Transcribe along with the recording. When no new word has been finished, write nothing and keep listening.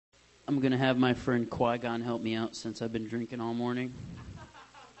I'm going to have my friend Qui-Gon help me out since I've been drinking all morning.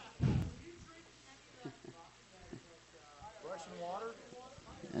 Russian water?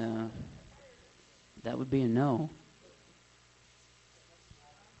 That would be a no.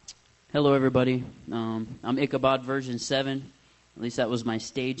 Hello, everybody. I'm Ichabod version 7. At least that was my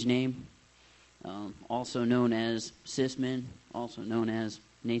stage name. Also known as Sisman, also known as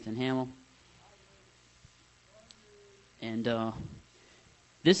Nathan Hamill. And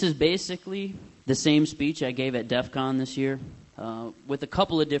this is basically the same speech I gave at DEF CON this year, with a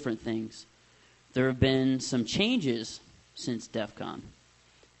couple of different things. There have been some changes since DEF CON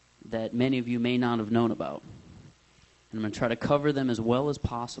that many of you may not have known about. And I'm going to try to cover them as well as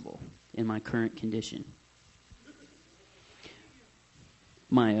possible in my current condition.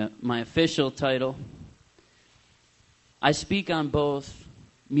 My official title, I speak on both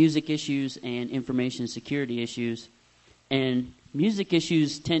music issues and information security issues. And music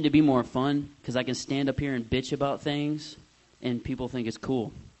issues tend to be more fun because I can stand up here and bitch about things and people think it's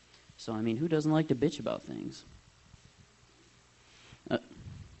cool. So, I mean, who doesn't like to bitch about things?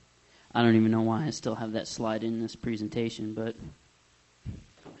 I don't even know why I still have that slide in this presentation, but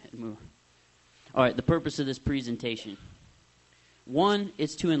go ahead and move. All right, the purpose of this presentation. One,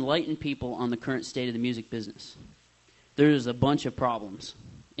 it's to enlighten people on the current state of the music business. There's a bunch of problems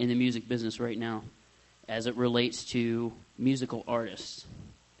in the music business right now as it relates to musical artists.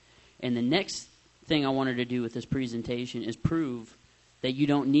 And the next thing I wanted to do with this presentation is prove that you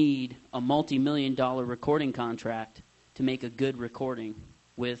don't need a multi-million-dollar recording contract to make a good recording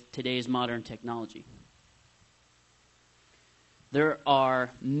with today's modern technology. There are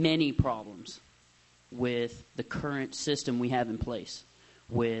many problems with the current system we have in place,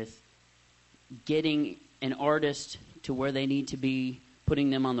 with getting an artist to where they need to be, putting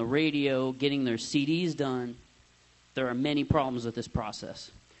them on the radio, getting their CDs done. There are many problems with this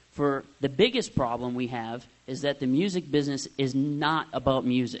process. For the biggest problem we have is that the music business is not about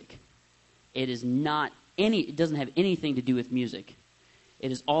music. It doesn't have anything to do with music.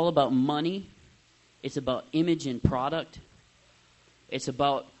 It is all about money. It's about image and product. It's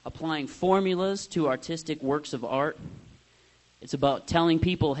about applying formulas to artistic works of art. It's about telling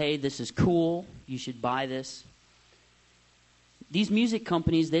people, hey, this is cool, you should buy this. These music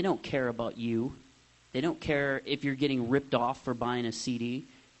companies, they don't care about you. They don't care if you're getting ripped off for buying a CD.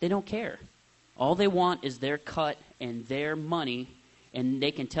 They don't care. All they want is their cut and their money, and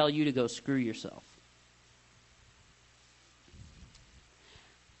they can tell you to go screw yourself.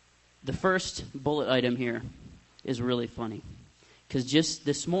 The first bullet item here is really funny, because just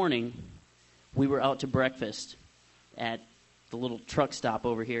this morning, we were out to breakfast at the little truck stop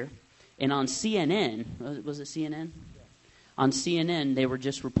over here, and on CNN, was it CNN? On CNN, they were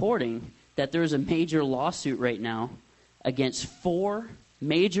just reporting that there's a major lawsuit right now against 4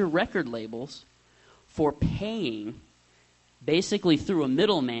 major record labels for paying, basically through a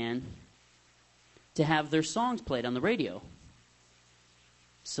middleman, to have their songs played on the radio.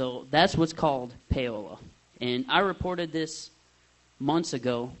 So that's what's called payola. And I reported this months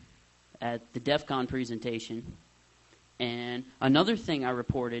ago at the DEF CON presentation. And another thing I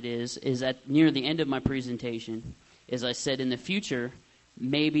reported is at near the end of my presentation, is I said in the future,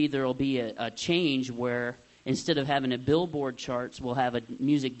 maybe there will be a change where instead of having a Billboard charts, we'll have a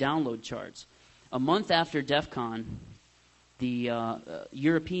music download charts. A month after DEF CON, the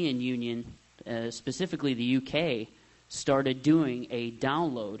European Union, specifically the UK, started doing a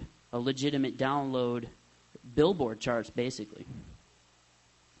legitimate download Billboard charts, basically.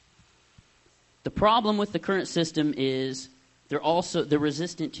 The problem with the current system is they're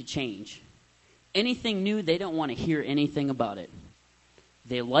resistant to change. Anything new, they don't want to hear anything about it.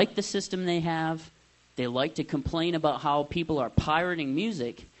 They like the system they have. They like to complain about how people are pirating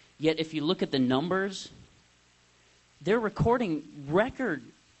music. Yet if you look at the numbers, they're recording record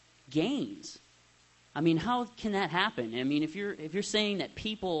gains. I mean, how can that happen? I mean, if you're saying that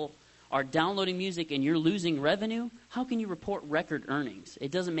people are downloading music and you're losing revenue, how can you report record earnings?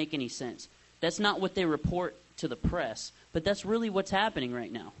 It doesn't make any sense. That's not what they report to the press, but that's really what's happening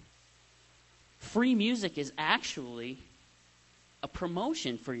right now. Free music is actually a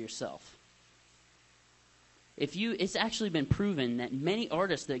promotion for yourself. It's actually been proven that many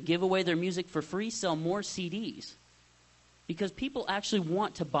artists that give away their music for free sell more CDs because people actually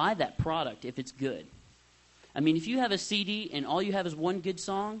want to buy that product if it's good. I mean, if you have a CD and all you have is one good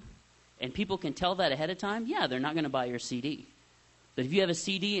song and people can tell that ahead of time, yeah, they're not going to buy your CD. But if you have a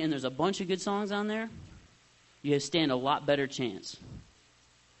CD and there's a bunch of good songs on there, you stand a lot better chance.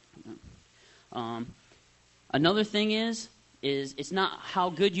 Another thing is it's not how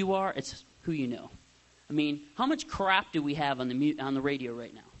good you are, it's who you know. I mean, how much crap do we have on the radio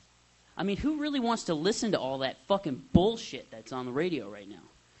right now? I mean, who really wants to listen to all that fucking bullshit that's on the radio right now?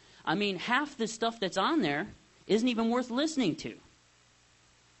 I mean, half the stuff that's on there isn't even worth listening to.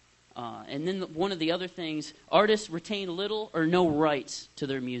 And then one of the other things, artists retain little or no rights to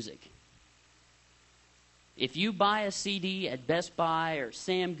their music. If you buy a CD at Best Buy or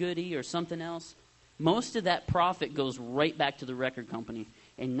Sam Goody or something else, most of that profit goes right back to the record company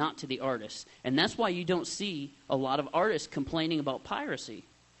and not to the artists. And that's why you don't see a lot of artists complaining about piracy,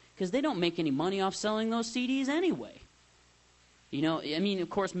 because they don't make any money off selling those CDs anyway. You know, I mean, of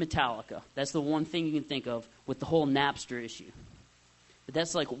course, Metallica. That's the one thing you can think of with the whole Napster issue. But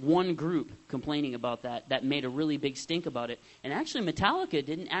that's like one group complaining about that made a really big stink about it. And actually, Metallica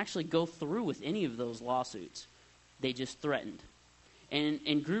didn't actually go through with any of those lawsuits. They just threatened.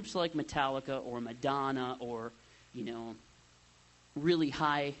 And groups like Metallica or Madonna or, you know, really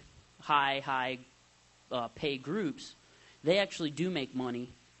high pay groups, they actually do make money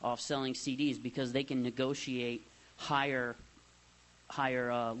off selling CDs because they can negotiate higher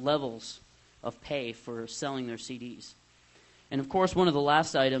levels of pay for selling their CDs. And of course, one of the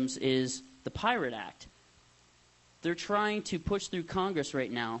last items is the Pirate Act. They're trying to push through Congress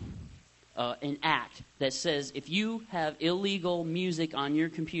right now an act that says if you have illegal music on your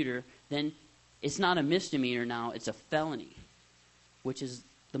computer, then it's not a misdemeanor now, it's a felony, which is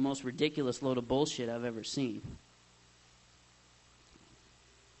the most ridiculous load of bullshit I've ever seen.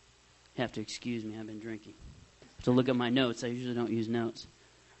 You have to excuse me, I've been drinking. I have to look at my notes. I usually don't use notes.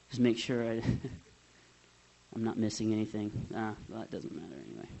 Just make sure I'm not missing anything. Well, that doesn't matter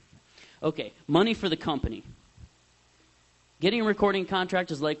anyway. Okay, money for the company. Getting a recording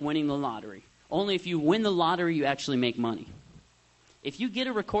contract is like winning the lottery. Only if you win the lottery, you actually make money. If you get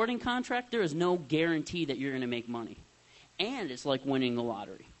a recording contract, there is no guarantee that you're going to make money. And it's like winning the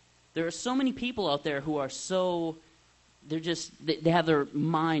lottery. There are so many people out there who are they have their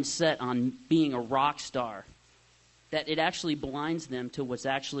mind set on being a rock star that it actually blinds them to what's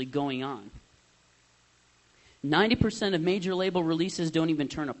actually going on. 90% of major label releases don't even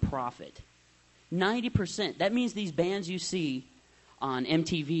turn a profit. 90%. That means these bands you see on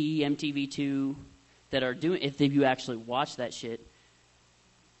MTV, MTV2, that are doing, if you actually watch that shit,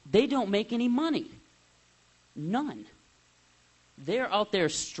 they don't make any money. None. They're out there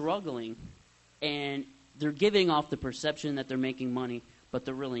struggling, and they're giving off the perception that they're making money, but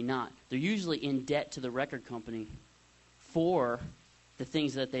they're really not. They're usually in debt to the record company for the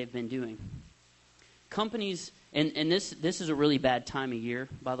things that they've been doing. Companies, and this is a really bad time of year,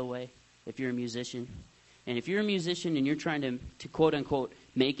 by the way, if you're a musician. And if you're a musician and you're trying to quote-unquote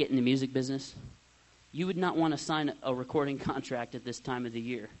make it in the music business, you would not want to sign a recording contract at this time of the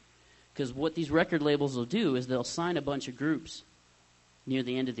year. Because what these record labels will do is they'll sign a bunch of groups near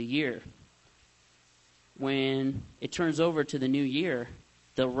the end of the year. When it turns over to the new year,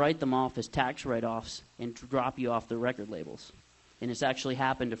 they'll write them off as tax write-offs and drop you off the record labels. And it's actually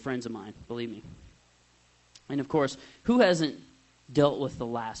happened to friends of mine, believe me. And of course, who hasn't dealt with the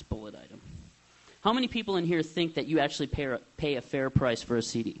last bullet item? How many people in here think that you actually pay a fair price for a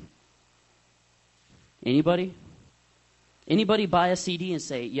CD? Anybody? Anybody buy a CD and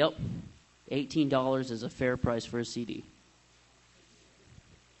say, yep, $18 is a fair price for a CD?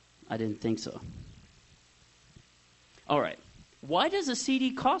 I didn't think so. All right. Why does a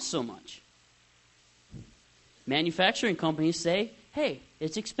CD cost so much? Manufacturing companies say, hey,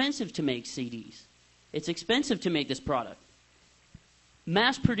 it's expensive to make CDs. It's expensive to make this product.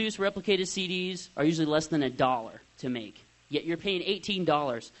 Mass-produced replicated CDs are usually less than $1 to make, yet you're paying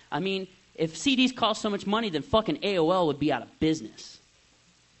 $18. I mean, if CDs cost so much money, then fucking AOL would be out of business.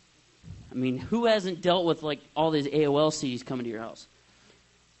 I mean, who hasn't dealt with like all these AOL CDs coming to your house?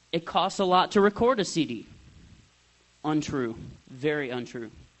 It costs a lot to record a CD. Untrue. Very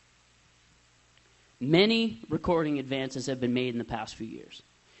untrue. Many recording advances have been made in the past few years.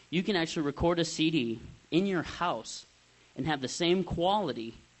 You can actually record a CD in your house and have the same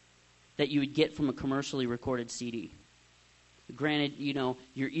quality that you would get from a commercially recorded CD. Granted, you know,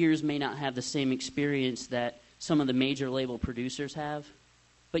 your ears may not have the same experience that some of the major label producers have,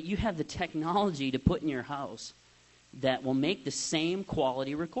 but you have the technology to put in your house that will make the same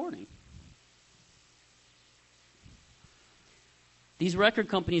quality recording. These record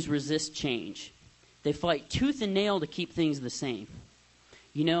companies resist change. They fight tooth and nail to keep things the same.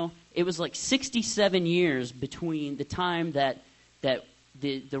 You know, it was like 67 years between the time that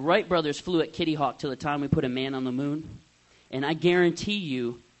the Wright brothers flew at Kitty Hawk till the time we put a man on the moon. And I guarantee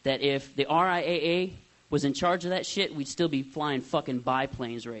you that if the RIAA was in charge of that shit, we'd still be flying fucking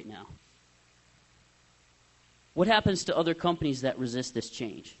biplanes right now. What happens to other companies that resist this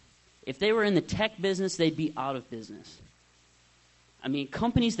change? If they were in the tech business, they'd be out of business. I mean,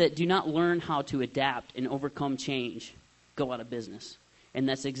 companies that do not learn how to adapt and overcome change go out of business. And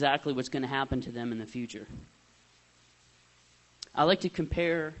that's exactly what's going to happen to them in the future. I like to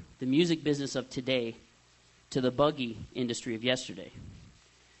compare the music business of today to the buggy industry of yesterday.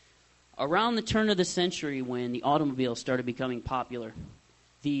 Around the turn of the century, when the automobile started becoming popular,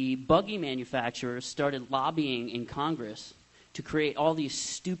 the buggy manufacturers started lobbying in Congress to create all these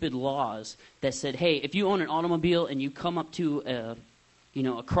stupid laws that said, hey, if you own an automobile and you come up to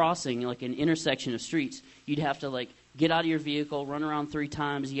a crossing, like an intersection of streets, you'd have to like get out of your vehicle, run around 3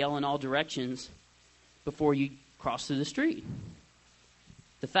 times, yell in all directions before you cross through the street.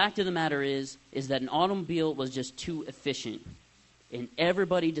 The fact of the matter is that an automobile was just too efficient. And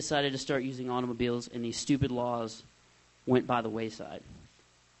everybody decided to start using automobiles, and these stupid laws went by the wayside.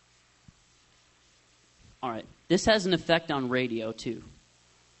 All right, this has an effect on radio, too.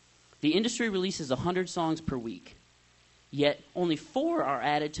 The industry releases 100 songs per week, yet only 4 are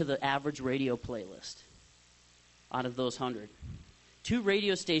added to the average radio playlist out of those 100. 2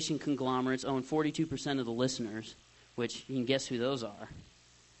 radio station conglomerates own 42% of the listeners, which you can guess who those are.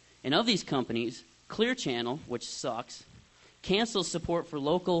 And of these companies, Clear Channel, which sucks, cancels support for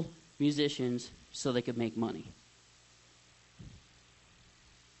local musicians so they could make money.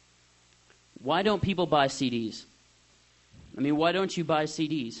 Why don't people buy CDs? I mean, why don't you buy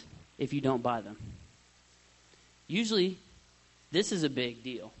CDs if you don't buy them? Usually, this is a big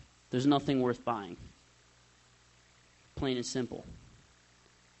deal. There's nothing worth buying. Plain and simple.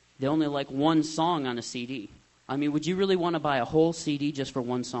 They only like one song on a CD. I mean, would you really want to buy a whole CD just for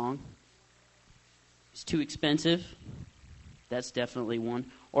one song? It's too expensive. That's definitely one.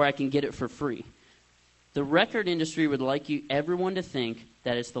 Or I can get it for free. The record industry would like everyone to think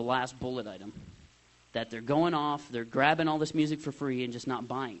that it's the last bullet item. That they're going off, they're grabbing all this music for free and just not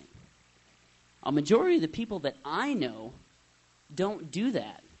buying it. A majority of the people that I know don't do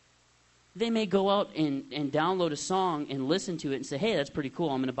that. They may go out and download a song and listen to it and say, hey, that's pretty cool,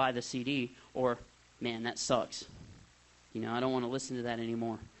 I'm going to buy the CD. Or, man, that sucks. I don't want to listen to that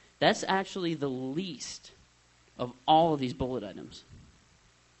anymore. That's actually the least of all of these bullet items.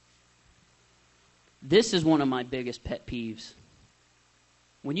 This is one of my biggest pet peeves.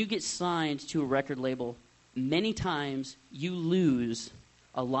 When you get signed to a record label, many times you lose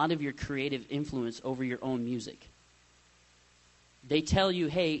a lot of your creative influence over your own music. They tell you,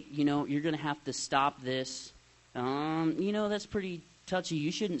 hey, you're going to have to stop this. That's pretty touchy.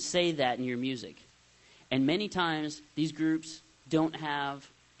 You shouldn't say that in your music. And many times these groups don't have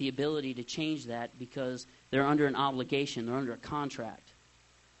the ability to change that because they're under an obligation. They're under a contract.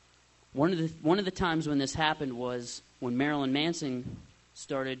 One of the times when this happened was when Marilyn Manson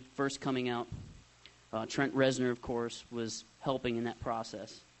started first coming out. Trent Reznor, of course, was helping in that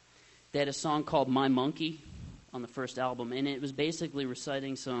process. They had a song called My Monkey on the first album, and it was basically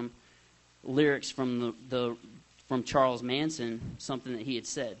reciting some lyrics from Charles Manson, something that he had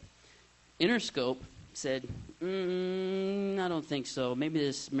said. Interscope said, I don't think so. Maybe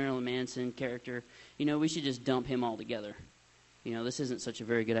this Marilyn Manson character, we should just dump him altogether. This isn't such a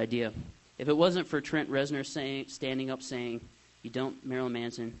very good idea. If it wasn't for Trent Reznor standing up saying, you don't Marilyn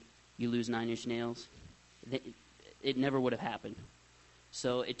Manson, you lose 9 Inch Nails, it never would have happened.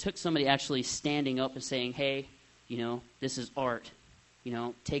 So it took somebody actually standing up and saying, hey, this is art.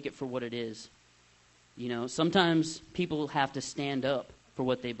 Take it for what it is. Sometimes people have to stand up for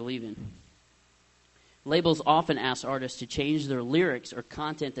what they believe in. Labels often ask artists to change their lyrics or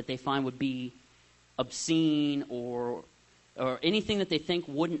content that they find would be obscene or anything that they think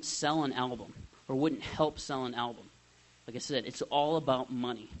wouldn't sell an album or wouldn't help sell an album. Like I said, it's all about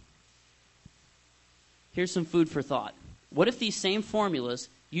money. Here's some food for thought. What if these same formulas,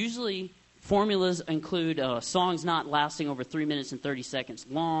 usually formulas include songs not lasting over 3 minutes and 30 seconds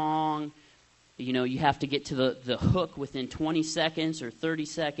long. You have to get to the hook within 20 seconds or 30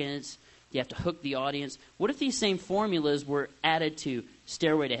 seconds. You have to hook the audience. What if these same formulas were added to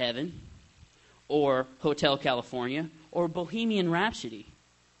Stairway to Heaven or Hotel California or Bohemian Rhapsody?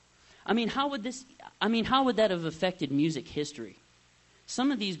 How would that have affected music history?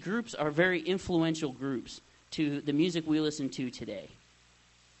 Some of these groups are very influential groups to the music we listen to today.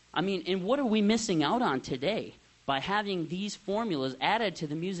 And what are we missing out on today by having these formulas added to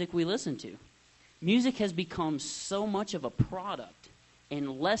the music we listen to? Music has become so much of a product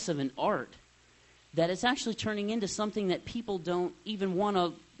and less of an art that it's actually turning into something that people don't even want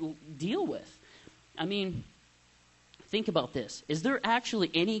to deal with. Think about this. Is there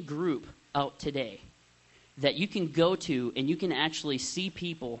actually any group out today that you can go to and you can actually see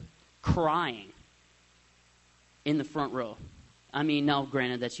people crying in the front row? Now,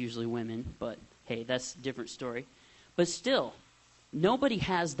 granted, that's usually women, but hey, that's a different story. But still, nobody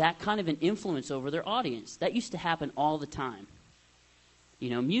has that kind of an influence over their audience. That used to happen all the time.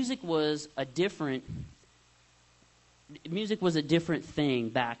 Music was a different thing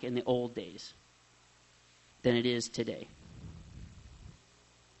back in the old days than it is today.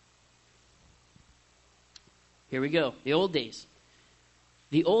 Here we go. The old days.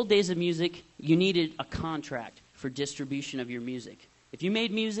 The old days of music, you needed a contract for distribution of your music. If you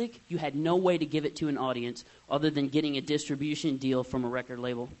made music, you had no way to give it to an audience other than getting a distribution deal from a record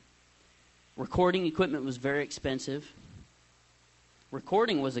label. Recording equipment was very expensive.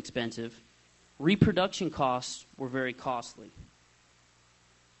 Recording was expensive. Reproduction costs were very costly.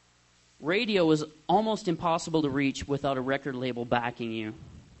 Radio was almost impossible to reach without a record label backing you.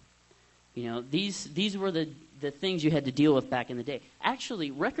 These were the things you had to deal with back in the day.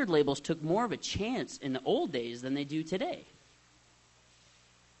 Actually, record labels took more of a chance in the old days than they do today.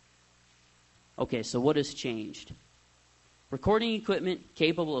 Okay, so what has changed? Recording equipment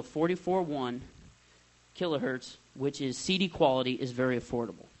capable of 44.1 kilohertz, which is CD quality, is very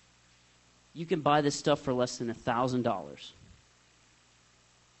affordable. You can buy this stuff for less than $1,000.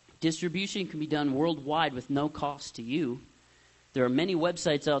 Distribution can be done worldwide with no cost to you. There are many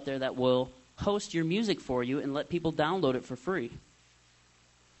websites out there that will host your music for you and let people download it for free.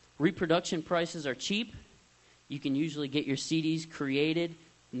 Reproduction prices are cheap. You can usually get your CDs created,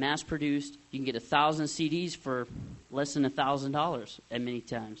 mass-produced. You can get 1,000 CDs for less than $1,000 at many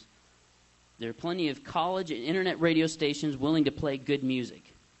times. There are plenty of college and internet radio stations willing to play good music.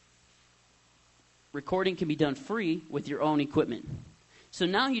 Recording can be done free with your own equipment. So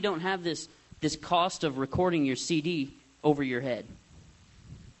now you don't have this cost of recording your CD over your head.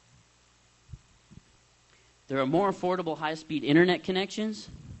 There are more affordable high-speed internet connections.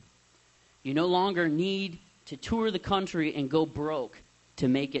 You no longer need to tour the country and go broke to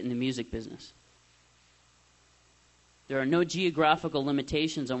make it in the music business. There are no geographical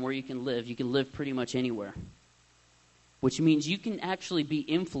limitations on where you can live. You can live pretty much anywhere, which means you can actually be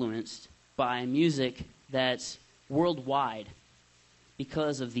influenced by music that's worldwide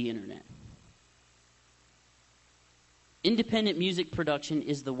because of the internet. Independent music production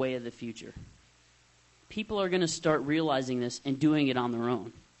is the way of the future. People are going to start realizing this and doing it on their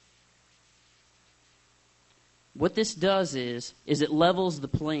own. What this does is it levels the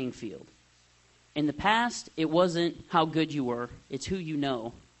playing field. In the past, it wasn't how good you were, it's who you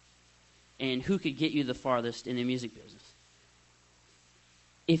know and who could get you the farthest in the music business.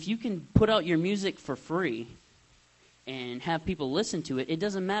 If you can put out your music for free and have people listen to it, it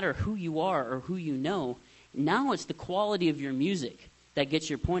doesn't matter who you are or who you know. Now it's the quality of your music that gets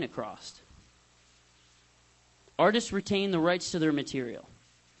your point across. Artists retain the rights to their material.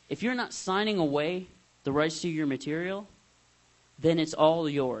 If you're not signing away the rights to your material, then it's all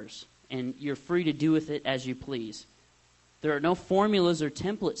yours, and you're free to do with it as you please. There are no formulas or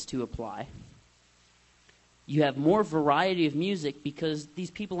templates to apply. You have more variety of music because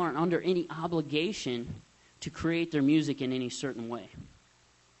these people aren't under any obligation to create their music in any certain way.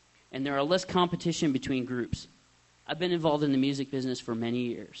 And there are less competition between groups. I've been involved in the music business for many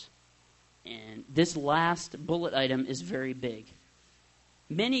years. And this last bullet item is very big.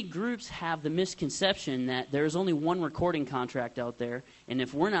 Many groups have the misconception that there's only one recording contract out there, and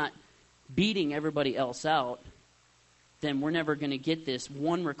if we're not beating everybody else out, then we're never going to get this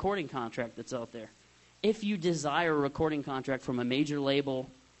one recording contract that's out there. If you desire a recording contract from a major label,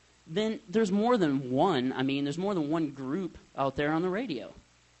 then there's more than one. I mean, there's more than one group out there on the radio.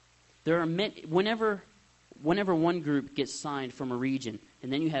 There are whenever one group gets signed from a region,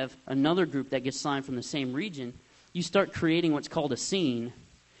 and then you have another group that gets signed from the same region, you start creating what's called a scene.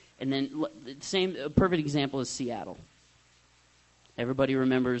 And then a perfect example is Seattle. Everybody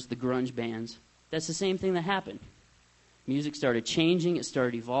remembers the grunge bands. That's the same thing that happened. Music started changing. It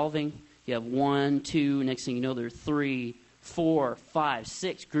started evolving. You have 1, 2, next thing you know, there are 3, 4, 5,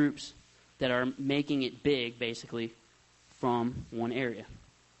 6 groups that are making it big, basically, from one area.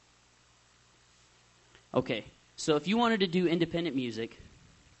 Okay, so if you wanted to do independent music,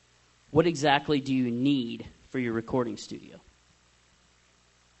 what exactly do you need for your recording studio?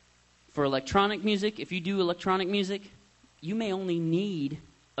 For electronic music, if you do electronic music, you may only need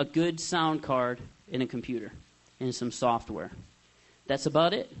a good sound card and a computer and some software. That's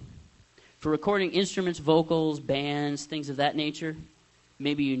about it. For recording instruments, vocals, bands, things of that nature,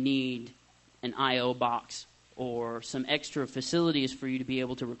 maybe you need an I/O box or some extra facilities for you to be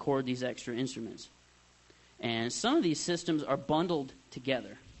able to record these extra instruments. And some of these systems are bundled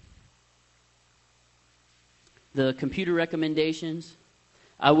together. The computer recommendations,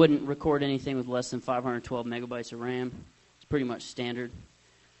 I wouldn't record anything with less than 512 megabytes of RAM. It's pretty much standard.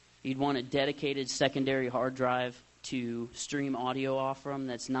 You'd want a dedicated secondary hard drive to stream audio off from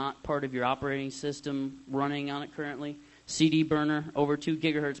that's not part of your operating system running on it currently. CD burner, over 2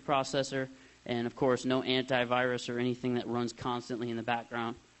 gigahertz processor, and of course no antivirus or anything that runs constantly in the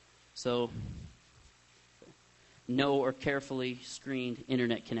background. So no or carefully screened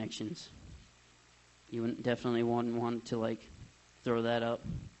internet connections. You wouldn't definitely want to throw that up.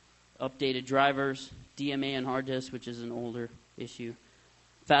 Updated drivers, DMA and hard disk, which is an older issue.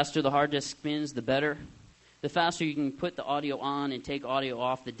 Faster the hard disk spins, the better. The faster you can put the audio on and take audio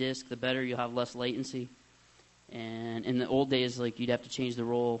off the disk, the better. You'll have less latency. And in the old days, you'd have to change the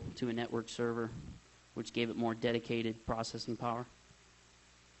role to a network server, which gave it more dedicated processing power.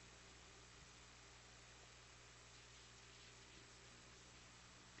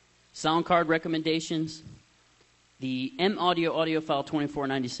 Sound card recommendations. The M-Audio AudioFile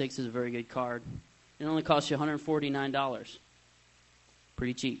 2496 is a very good card. It only costs you $149.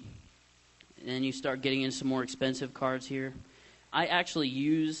 Pretty cheap. And then you start getting into some more expensive cards here. I actually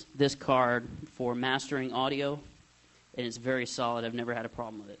use this card for mastering audio, and it's very solid. I've never had a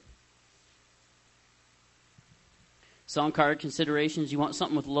problem with it. Sound card considerations. You want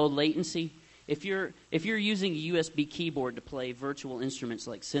something with low latency. If you're using a USB keyboard to play virtual instruments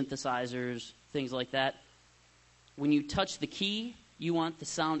like synthesizers, things like that, when you touch the key, you want the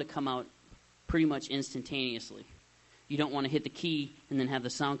sound to come out pretty much instantaneously. You don't want to hit the key and then have the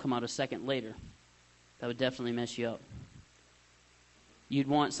sound come out a second later. That would definitely mess you up. You'd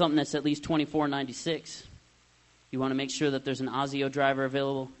want something that's at least 2496. You want to make sure that there's an ASIO driver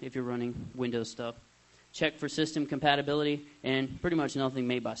available if you're running Windows stuff. Check for system compatibility, and pretty much nothing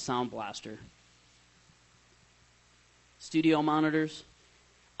made by Sound Blaster. Studio monitors.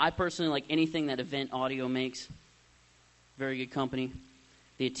 I personally like anything that Event Audio makes. Very good company.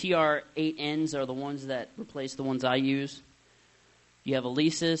 The TR8Ns are the ones that replace the ones I use. You have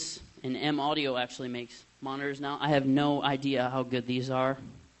Alesis, and M-Audio actually makes monitors now. I have no idea how good these are,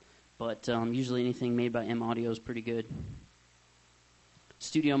 but usually anything made by M-Audio is pretty good.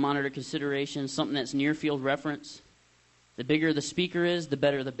 Studio monitor considerations, something that's near field reference. The bigger the speaker is, the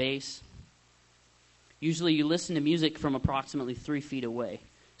better the bass. Usually you listen to music from approximately 3 feet away.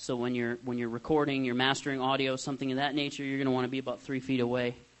 So when you're recording, you're mastering audio, something of that nature, you're going to want to be about 3 feet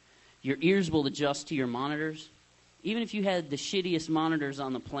away. Your ears will adjust to your monitors. Even if you had the shittiest monitors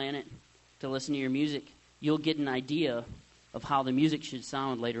on the planet to listen to your music, you'll get an idea of how the music should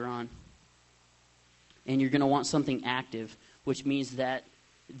sound later on. And you're going to want something active, which means that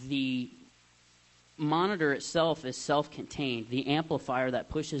the monitor itself is self-contained. The amplifier that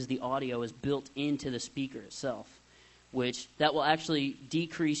pushes the audio is built into the speaker itself, which that will actually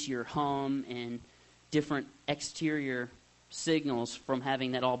decrease your hum and different exterior signals from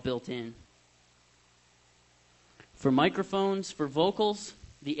having that all built in. For microphones, for vocals,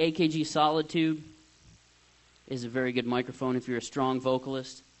 the AKG Solid Tube is a very good microphone if you're a strong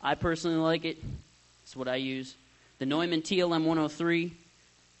vocalist. I personally like it. It's what I use. The Neumann TLM 103,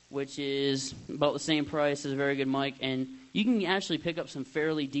 which is about the same price, is a very good mic, and you can actually pick up some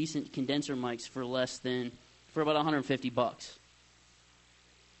fairly decent condenser mics for about $150.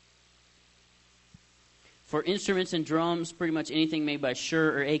 For instruments and drums, pretty much anything made by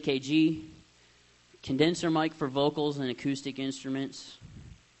Shure or AKG. Condenser mic for vocals and acoustic instruments.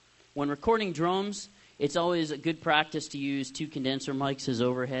 When recording drums, it's always a good practice to use 2 condenser mics as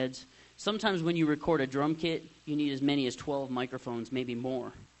overheads. Sometimes when you record a drum kit, you need as many as 12 microphones, maybe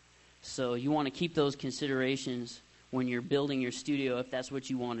more. So you want to keep those considerations when you're building your studio if that's what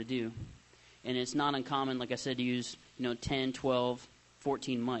you want to do. And it's not uncommon, like I said, to use 10, 12,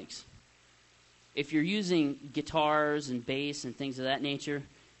 14 mics. If you're using guitars and bass and things of that nature,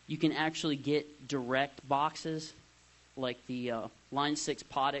 you can actually get direct boxes like the Line 6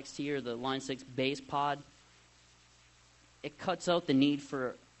 Pod XT or the Line 6 Bass Pod. It cuts out the need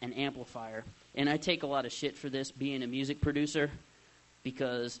for an amplifier. And I take a lot of shit for this being a music producer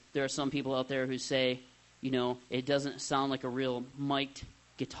because there are some people out there who say, it doesn't sound like a real mic'd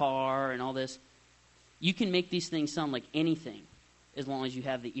guitar and all this. You can make these things sound like anything as long as you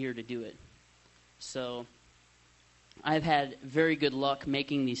have the ear to do it. So I've had very good luck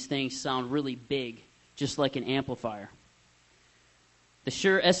making these things sound really big, just like an amplifier. The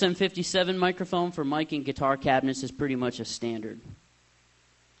Shure SM57 microphone for miking guitar cabinets is pretty much a standard.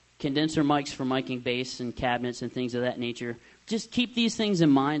 Condenser mics for miking bass and cabinets and things of that nature. Just keep these things in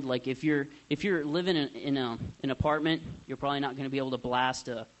mind. Like if you're living in an apartment, you're probably not going to be able to blast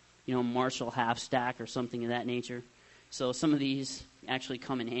a Marshall half stack or something of that nature. So some of these actually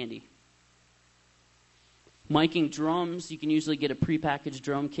come in handy. Miking drums, you can usually get a prepackaged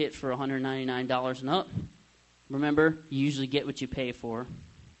drum kit for $199 and up. Remember, you usually get what you pay for.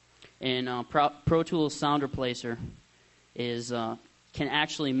 And Pro Tools Sound Replacer can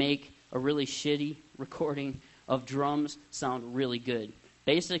actually make a really shitty recording of drums sound really good.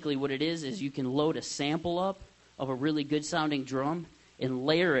 Basically what it is you can load a sample up of a really good sounding drum and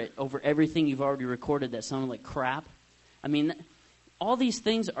layer it over everything you've already recorded that sounded like crap. I mean, all these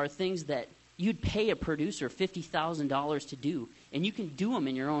things are things that you'd pay a producer $50,000 to do, and you can do them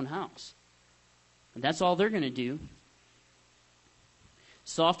in your own house. And that's all they're going to do.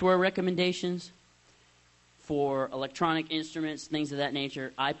 Software recommendations for electronic instruments, things of that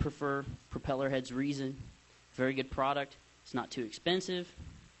nature. I prefer Propellerhead's Reason. Very good product. It's not too expensive.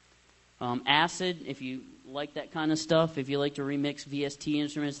 Acid, if you like that kind of stuff, if you like to remix VST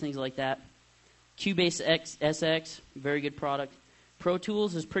instruments, things like that. Cubase SX, very good product. Pro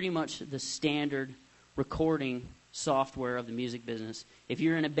Tools is pretty much the standard recording software of the music business. If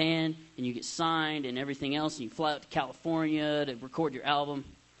you're in a band and you get signed and everything else and you fly out to California to record your album,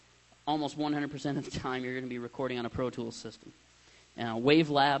 almost 100% of the time you're going to be recording on a Pro Tools system.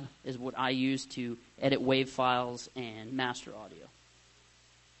 WaveLab is what I use to edit WAV files and master audio.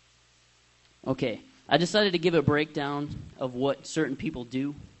 Okay, I decided to give a breakdown of what certain people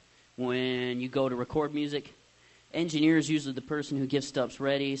do when you go to record music. Engineer is usually the person who gets stuff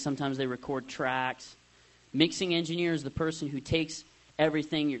ready. Sometimes they record tracks. Mixing engineer is the person who takes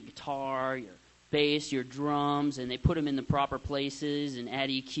everything, your guitar, your bass, your drums, and they put them in the proper places and add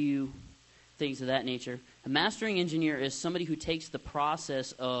EQ, things of that nature. A mastering engineer is somebody who takes the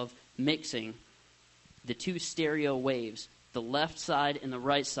process of mixing the two stereo waves, the left side and the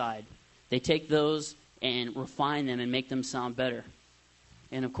right side. They take those and refine them and make them sound better.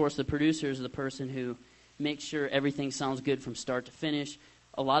 And of course, the producer is the person who makes sure everything sounds good from start to finish.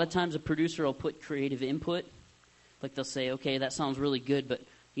 A lot of times a producer will put creative input. Like they'll say, okay, that sounds really good, but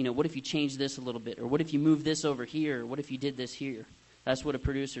what if you change this a little bit? Or what if you move this over here? Or what if you did this here? That's what a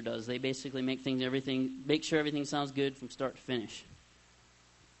producer does. They basically make sure everything sounds good from start to finish.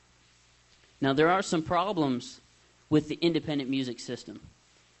 Now, there are some problems with the independent music system.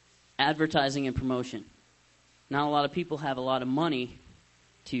 Advertising and promotion. Not a lot of people have a lot of money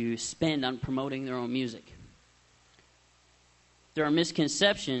to spend on promoting their own music. There are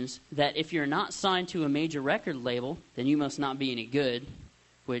misconceptions that if you're not signed to a major record label, then you must not be any good,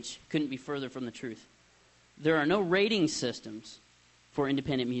 which couldn't be further from the truth. There are no rating systems for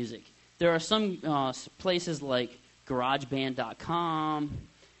independent music. There are some places like GarageBand.com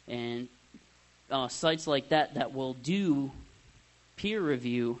and sites like that will do peer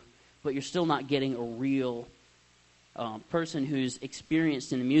review, but you're still not getting a real person who's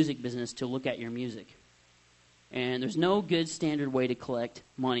experienced in the music business to look at your music. And there's no good standard way to collect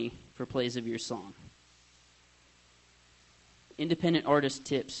money for plays of your song. Independent artist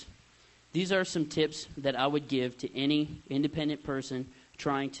tips. These are some tips that I would give to any independent person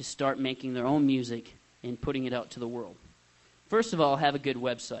trying to start making their own music and putting it out to the world. First of all, have a good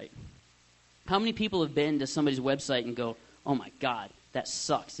website. How many people have been to somebody's website and go, oh my God, that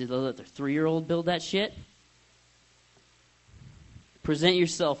sucks. Did they let their 3-year-old build that shit? Present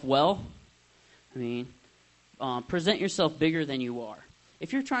yourself well. Present yourself bigger than you are.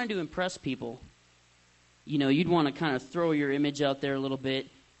 If you're trying to impress people, you'd want to kind of throw your image out there a little bit.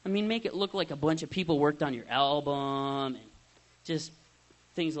 Make it look like a bunch of people worked on your album and just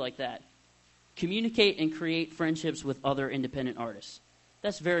things like that. Communicate and create friendships with other independent artists.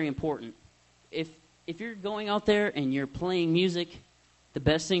 That's very important. If you're going out there and you're playing music, the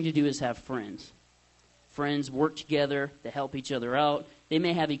best thing to do is have friends. Friends work together, they help each other out. They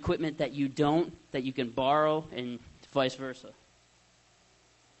may have equipment that you don't, that you can borrow, and vice versa.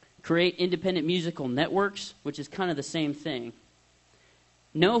 Create independent musical networks, which is kind of the same thing.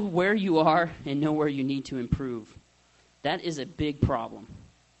 Know where you are and know where you need to improve. That is a big problem.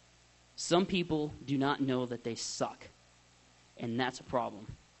 Some people do not know that they suck, and that's a problem.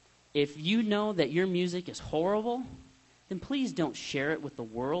 If you know that your music is horrible, then please don't share it with the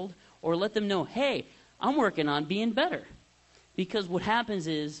world or let them know, hey, I'm working on being better. Because what happens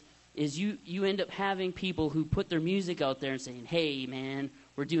is you end up having people who put their music out there and saying, hey, man,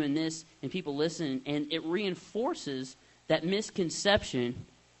 we're doing this, and people listen, and it reinforces that misconception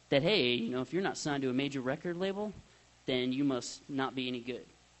that, hey, if you're not signed to a major record label, then you must not be any good.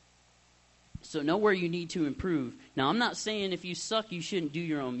 So know where you need to improve. Now, I'm not saying if you suck, you shouldn't do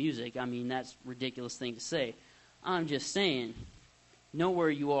your own music. That's a ridiculous thing to say. I'm just saying, know where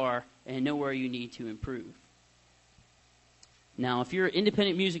you are and know where you need to improve. Now, if you're an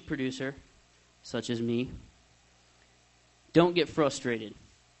independent music producer, such as me, don't get frustrated,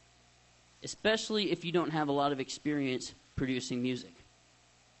 especially if you don't have a lot of experience producing music.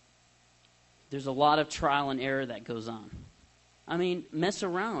 There's a lot of trial and error that goes on. I mean, mess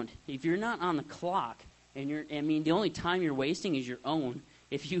around. If you're not on the clock, and the only time you're wasting is your own.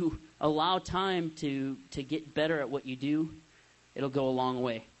 If you allow time to get better at what you do, it'll go a long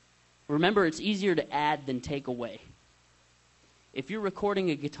way. Remember, it's easier to add than take away. If you're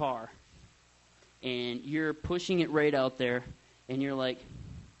recording a guitar and you're pushing it right out there and you're like,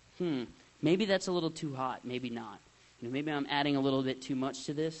 maybe that's a little too hot, maybe not. Maybe I'm adding a little bit too much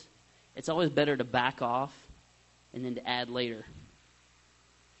to this. It's always better to back off and then to add later.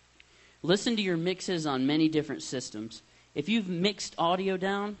 Listen to your mixes on many different systems. If you've mixed audio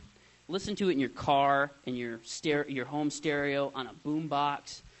down, listen to it in your car, in your home stereo, on a boom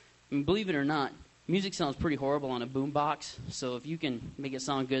box. I mean, believe it or not, music sounds pretty horrible on a boom box, so if you can make it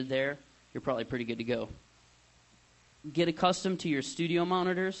sound good there, you're probably pretty good to go. Get accustomed to your studio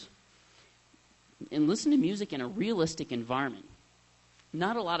monitors and listen to music in a realistic environment.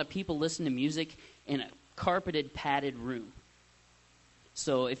 Not a lot of people listen to music in a carpeted, padded room.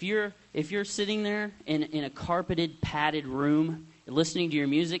 So if you're sitting there in a carpeted, padded room listening to your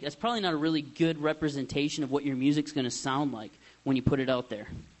music, that's probably not a really good representation of what your music's going to sound like when you put it out there.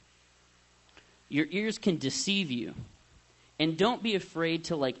 Your ears can deceive you. And don't be afraid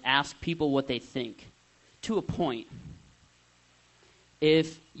to ask people what they think, to a point.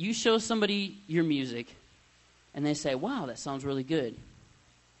 If you show somebody your music and they say, wow, that sounds really good,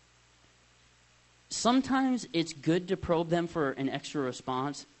 sometimes it's good to probe them for an extra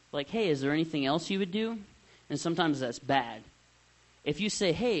response, like, hey, is there anything else you would do? And sometimes that's bad. If you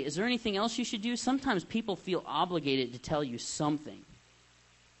say, hey, is there anything else you should do? Sometimes people feel obligated to tell you something.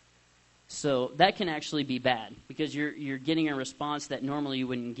 So that can actually be bad because you're getting a response that normally you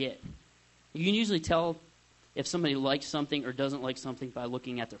wouldn't get. You can usually tell if somebody likes something or doesn't like something by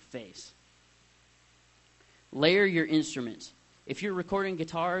looking at their face. Layer your instruments. If you're recording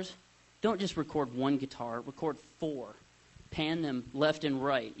guitars, don't just record one guitar, record 4. Pan them left and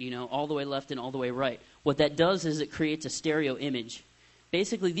right, all the way left and all the way right. What that does is it creates a stereo image.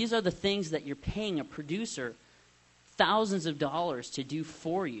 Basically, these are the things that you're paying a producer thousands of dollars to do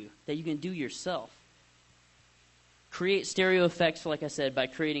for you that you can do yourself. Create stereo effects, like I said, by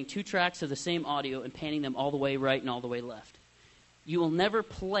creating 2 tracks of the same audio and panning them all the way right and all the way left. You will never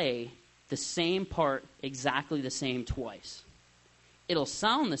play the same part exactly the same twice. It'll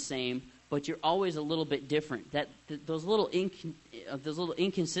sound the same, but you're always a little bit different. Those little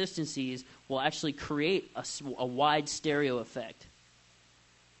inconsistencies will actually create a wide stereo effect.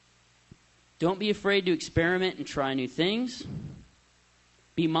 Don't be afraid to experiment and try new things.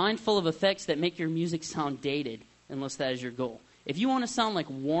 Be mindful of effects that make your music sound dated, unless that is your goal. If you want to sound like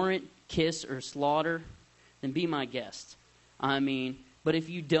Warrant, Kiss, or Slaughter, then be my guest. But if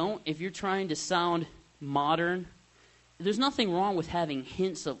you don't, if you're trying to sound modern, there's nothing wrong with having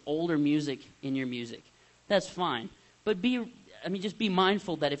hints of older music in your music. That's fine. But just be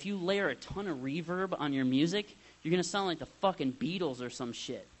mindful that if you layer a ton of reverb on your music, you're going to sound like the fucking Beatles or some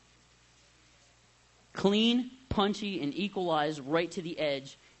shit. Clean, punchy, and equalized right to the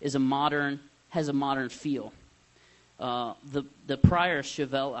edge has a modern feel. The prior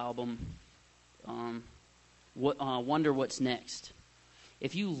Chevelle album, Wonder What's Next.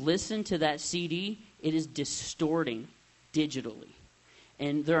 If you listen to that CD, it is distorting digitally.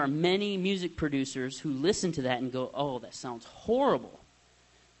 And there are many music producers who listen to that and go, oh, that sounds horrible.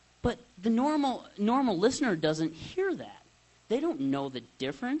 But the normal listener doesn't hear that. They don't know the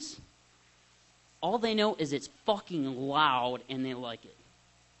difference. All they know is it's fucking loud and they like it.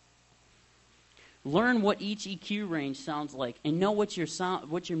 Learn what each EQ range sounds like and know what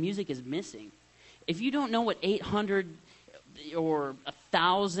your music is missing. If you don't know what 800 or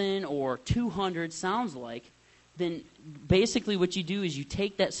 1,000 or 200 sounds like, then basically what you do is you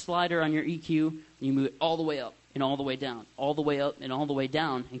take that slider on your EQ and you move it all the way up and all the way down, all the way up and all the way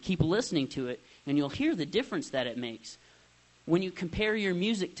down, and keep listening to it, and you'll hear the difference that it makes. When you compare your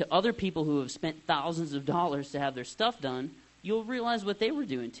music to other people who have spent thousands of dollars to have their stuff done, you'll realize what they were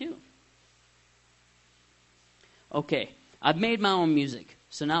doing too. Okay, I've made my own music,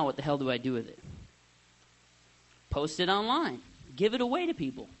 so now what the hell do I do with it? Post it online. Give it away to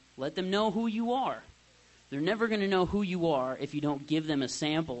people. Let them know who you are. They're never going to know who you are if you don't give them a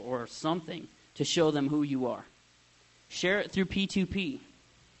sample or something to show them who you are. Share it through P2P.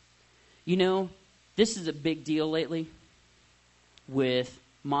 This is a big deal lately with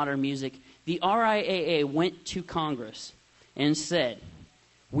modern music. The RIAA went to Congress and said,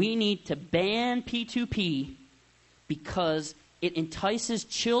 we need to ban P2P because it entices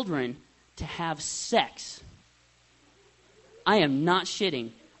children to have sex. I am not shitting.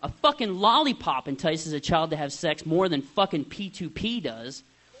 A fucking lollipop entices a child to have sex more than fucking P2P does.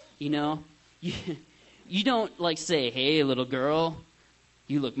 You You don't like say, hey, little girl,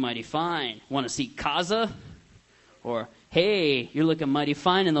 you look mighty fine. Want to see Kaza? Or, hey, you're looking mighty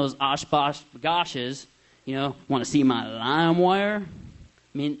fine in those Oshkosh goshes. You know, want to see my LimeWire?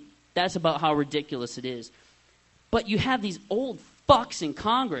 I mean, that's about how ridiculous it is. But you have these old fucks in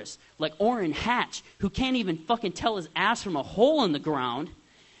Congress, like Orrin Hatch, who can't even fucking tell his ass from a hole in the ground,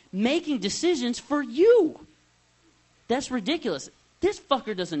 making decisions for you. That's ridiculous. This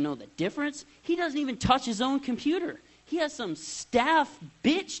fucker doesn't know the difference. He doesn't even touch his own computer. He has some staff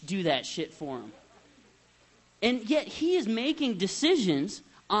bitch do that shit for him. And yet he is making decisions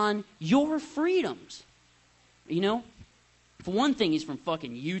on your freedoms. You know? For one thing, he's from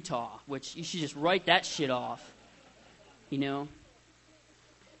fucking Utah, which you should just write that shit off. You know?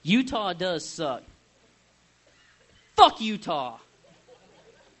 Utah does suck. Fuck Utah.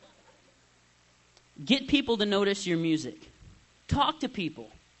 Get people to notice your music. Talk to people.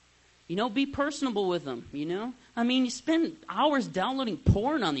 You know, be personable with them, you know? I mean, you spend hours downloading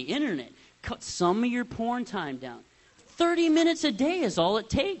porn on the internet. Cut some of your porn time down. 30 minutes a day is all it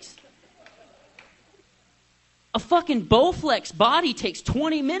takes. A fucking Bowflex body takes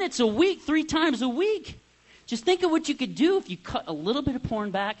 20 minutes a week, 3 times a week. Just think of what you could do if you cut a little bit of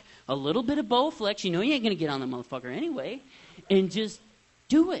porn back, a little bit of Bowflex. You know you ain't going to get on the motherfucker anyway. And just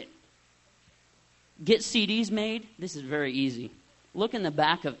do it. Get CDs made. This is very easy. Look in the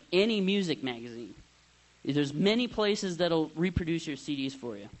back of any music magazine. There's many places that'll reproduce your CDs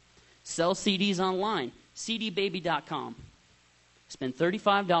for you. Sell CDs online. cdbaby.com. Spend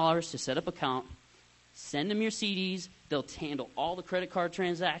 $35 to set up an account. Send them your CDs. They'll handle all the credit card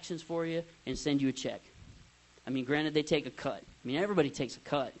transactions for you and send you a check. I mean, granted, they take a cut. I mean, everybody takes a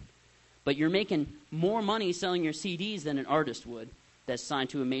cut. But you're making more money selling your CDs than an artist would that's signed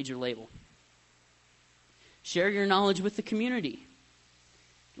to a major label. Share your knowledge with the community.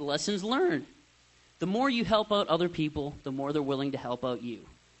 Lessons learned. The more you help out other people, the more they're willing to help out you.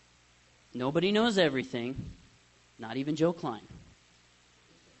 Nobody knows everything, not even Joe Klein.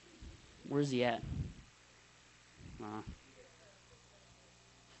 Where's he at?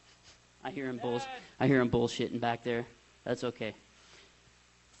 I hear him bullshitting back there. That's okay.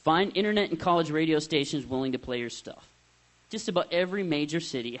 Find internet and college radio stations willing to play your stuff. Just about every major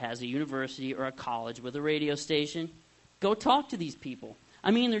city has a university or a college with a radio station. Go talk to these people. I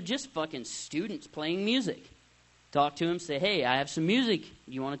mean, they're just fucking students playing music. Talk to them, say, hey, I have some music.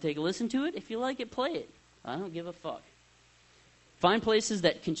 You want to take a listen to it? If you like it, play it. I don't give a fuck. Find places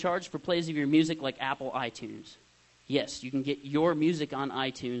that can charge for plays of your music like Apple iTunes. Yes, you can get your music on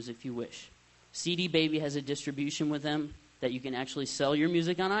iTunes if you wish. CD Baby has a distribution with them that you can actually sell your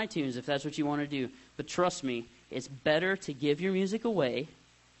music on iTunes if that's what you want to do. But trust me, it's better to give your music away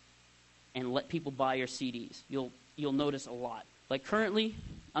and let people buy your CDs. You'll notice a lot. Like currently,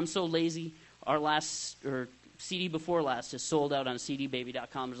 I'm so lazy, our CD before last is sold out on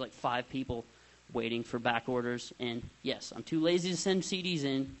cdbaby.com. There's like 5 people waiting for back orders. And yes, I'm too lazy to send CDs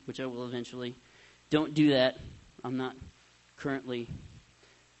in, which I will eventually. Don't do that. I'm not currently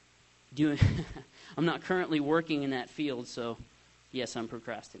working in that field, so yes, I'm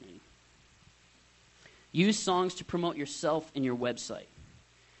procrastinating. Use songs to promote yourself and your website.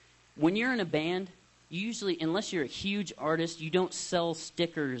 When you're in a band, you usually, unless you're a huge artist, you don't sell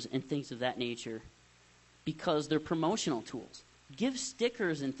stickers and things of that nature because they're promotional tools. Give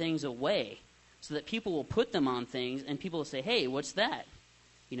stickers and things away so that people will put them on things and people will say, hey, what's that?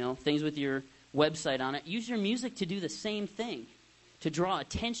 You know, things with your website on it. Use your music to do the same thing, to draw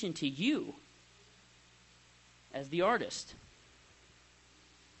attention to you as the artist.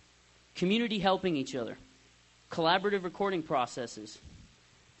 Community helping each other. Collaborative recording processes.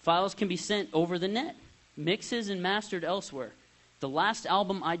 Files can be sent over the net. Mixes and mastered elsewhere. The last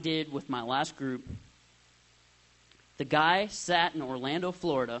album I did with my last group, the guy sat in Orlando,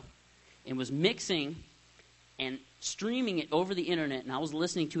 Florida, and was mixing and streaming it over the internet, and I was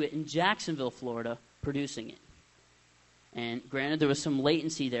listening to it in Jacksonville, Florida, producing it. And granted, there was some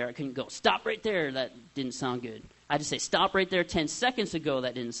latency there. I couldn't go, stop right there, that didn't sound good. I had to say, stop right there 10 seconds ago,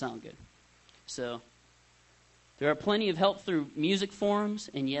 that didn't sound good. So there are plenty of help through music forums,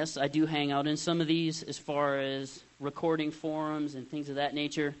 and yes, I do hang out in some of these as far as recording forums and things of that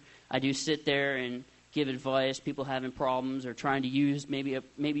nature. I do sit there and give advice, people having problems or trying to use maybe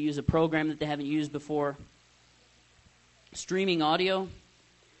use a program that they haven't used before. Streaming audio,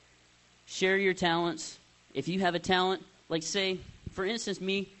 share your talents. If you have a talent, like say, for instance,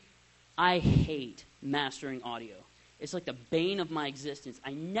 me, I hate mastering audio. It's like the bane of my existence.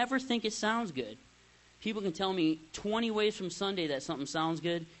 I never think it sounds good. People can tell me 20 ways from Sunday that something sounds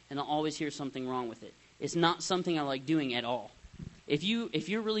good, and I'll always hear something wrong with it. It's not something I like doing at all. If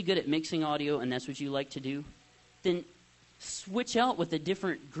you're really good at mixing audio and that's what you like to do, then switch out with a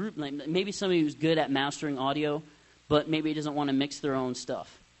different group. Like maybe somebody who's good at mastering audio, but maybe doesn't want to mix their own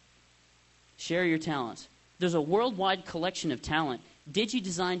stuff. Share your talents. There's a worldwide collection of talent.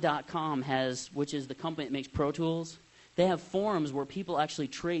 Digidesign.com has, which is the company that makes Pro Tools, they have forums where people actually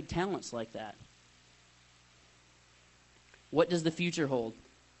trade talents like that. What does the future hold?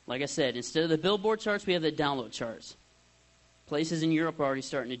 Like I said, instead of the Billboard charts, we have the download charts. Places in Europe are already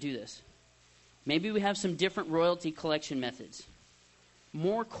starting to do this. Maybe we have some different royalty collection methods.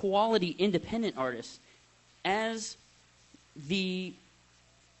 More quality independent artists. As the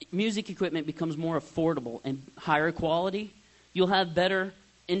music equipment becomes more affordable and higher quality, you'll have better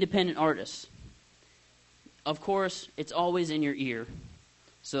independent artists. Of course, it's always in your ear.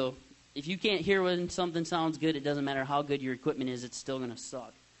 So if you can't hear when something sounds good, it doesn't matter how good your equipment is, it's still going to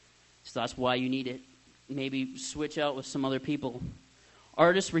suck. So that's why you need it. Maybe switch out with some other people.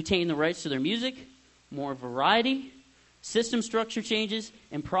 Artists retain the rights to their music, more variety, system structure changes,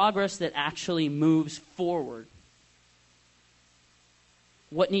 and progress that actually moves forward.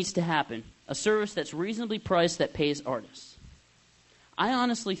 What needs to happen? A service that's reasonably priced that pays artists. I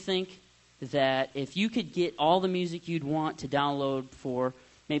honestly think that if you could get all the music you'd want to download for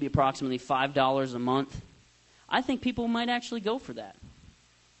maybe approximately $5 a month, I think people might actually go for that.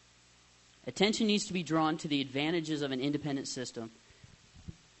 Attention needs to be drawn to the advantages of an independent system.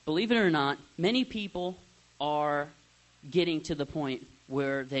 Believe it or not, many people are getting to the point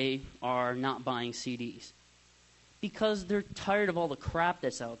where they are not buying CDs because they're tired of all the crap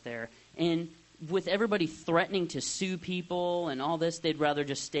that's out there. And with everybody threatening to sue people and all this, they'd rather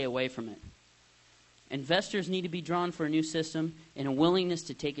just stay away from it. Investors need to be drawn for a new system and a willingness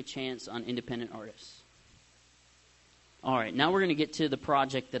to take a chance on independent artists. All right, now we're going to get to the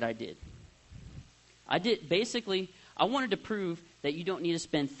project that I did. I wanted to prove that you don't need to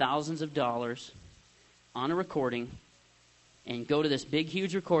spend thousands of dollars on a recording and go to this big,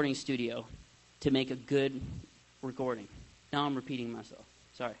 huge recording studio to make a good recording. Now I'm repeating myself.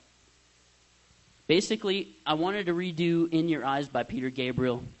 Sorry. Basically, I wanted to redo In Your Eyes by Peter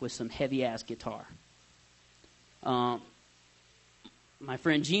Gabriel with some heavy-ass guitar. My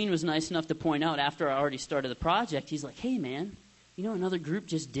friend Gene was nice enough to point out after I already started the project, he's like, hey, man, you know another group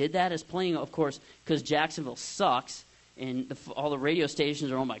just did that? It's playing, of course, because Jacksonville sucks and all the radio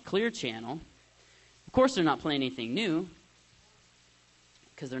stations are owned by Clear Channel. Of course, they're not playing anything new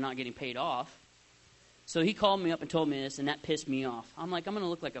because they're not getting paid off. So he called me up and told me this, and that pissed me off. I'm like, I'm going to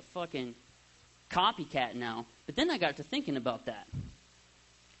look like a fucking copycat now. But then I got to thinking about that.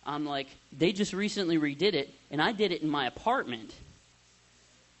 I'm like, they just recently redid it, and I did it in my apartment.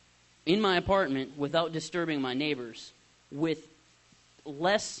 In my apartment without disturbing my neighbors with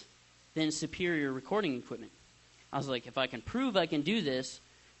less than superior recording equipment. I was like, if I can prove I can do this,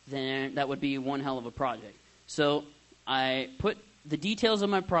 then that would be one hell of a project. So I put the details of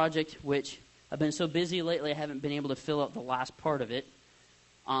my project, which I've been so busy lately I haven't been able to fill out the last part of it,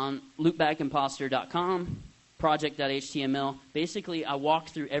 on loopbackimposter.com, project.html. Basically, I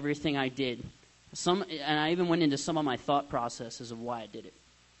walked through everything I did. And I even went into some of my thought processes of why I did it.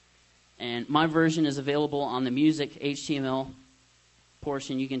 And my version is available on the music HTML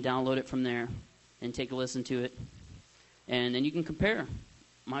portion. You can download it from there and take a listen to it. And then you can compare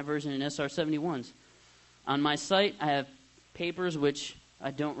my version and SR71's. On my site, I have papers, which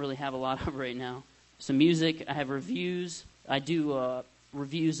I don't really have a lot of right now. Some music. I have reviews. I do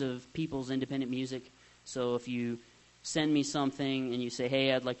reviews of people's independent music. So if you send me something and you say,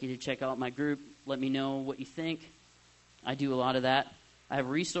 hey, I'd like you to check out my group, let me know what you think. I do a lot of that. I have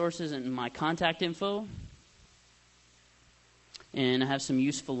resources and my contact info. And I have some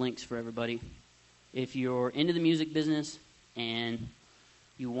useful links for everybody. If you're into the music business and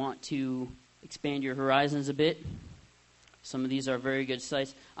you want to expand your horizons a bit, some of these are very good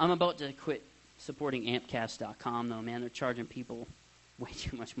sites. I'm about to quit supporting ampcast.com, though, man. They're charging people way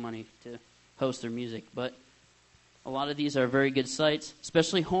too much money to host their music. But a lot of these are very good sites,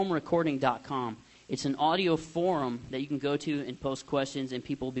 especially homerecording.com. It's an audio forum that you can go to and post questions, and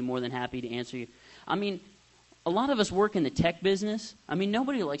people will be more than happy to answer you. I mean, a lot of us work in the tech business. I mean,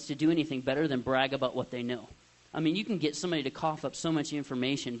 nobody likes to do anything better than brag about what they know. I mean, you can get somebody to cough up so much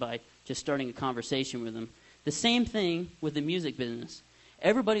information by just starting a conversation with them. The same thing with the music business.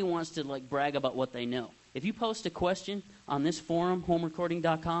 Everybody wants to, brag about what they know. If you post a question on this forum,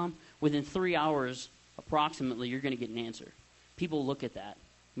 homerecording.com, within 3 hours, approximately, you're going to get an answer. People look at that.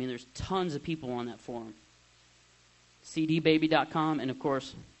 I mean, there's tons of people on that forum. cdbaby.com, and of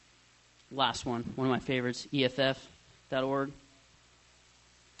course, last one of my favorites, EFF.org.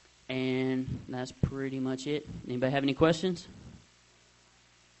 And that's pretty much it. Anybody have any questions?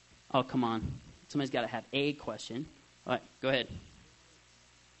 Oh, come on. Somebody's got to have a question. All right, go ahead.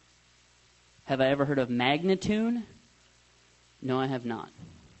 Have I ever heard of Magnatune? No, I have not.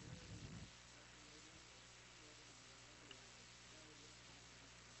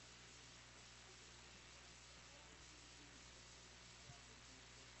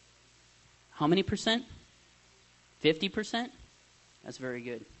 How many percent? 50%? That's very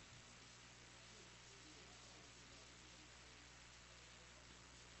good.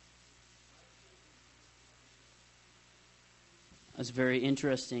 That's a very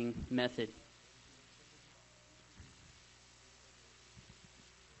interesting method.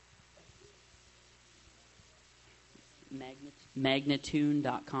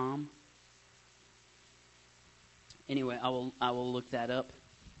 Magnatune.com. Anyway, I will look that up.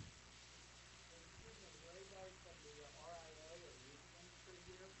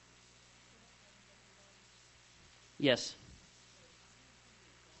 Yes.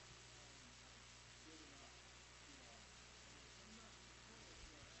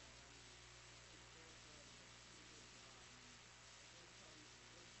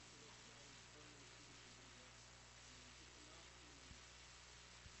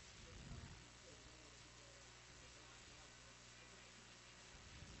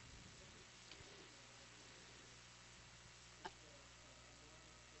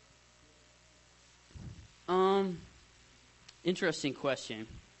 Interesting question.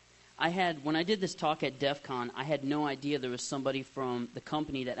 When I did this talk at DEF CON, I had no idea there was somebody from the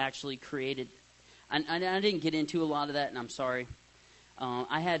company that actually created, and I didn't get into a lot of that, and I'm sorry.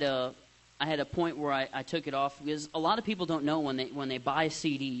 I had a point where I took it off because a lot of people don't know when they buy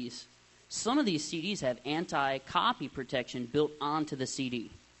CDs, some of these CDs have anti-copy protection built onto the CD.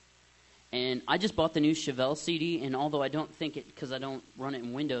 And I just bought the new Chevelle CD, and although I don't think it, because I don't run it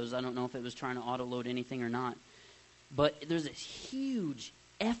in Windows, I don't know if it was trying to auto-load anything or not. But there's this huge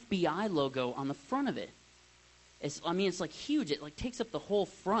FBI logo on the front of it. It's like huge. It like takes up the whole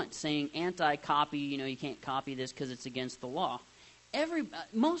front, saying anti-copy. You can't copy this because it's against the law.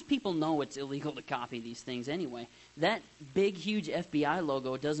 Most people know it's illegal to copy these things anyway. That big, huge FBI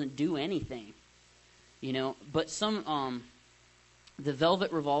logo doesn't do anything. But some the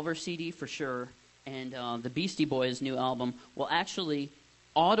Velvet Revolver CD for sure, and the Beastie Boys' new album will actually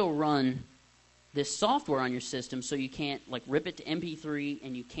auto-run this software on your system, so you can't rip it to MP3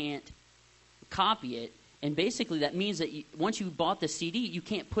 and you can't copy it. And basically, that means that once you bought the CD, you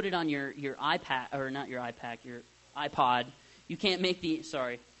can't put it on your iPad, or not your iPad, your iPod. You can't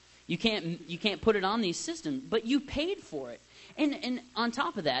you can't put it on these systems, but you paid for it. And on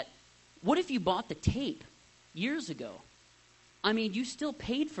top of that, what if you bought the tape years ago? You still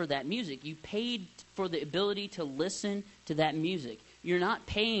paid for that music. You paid for the ability to listen to that music. You're not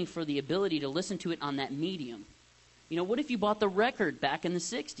paying for the ability to listen to it on that medium. What if you bought the record back in the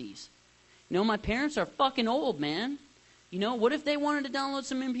 60s? My parents are fucking old, man. What if they wanted to download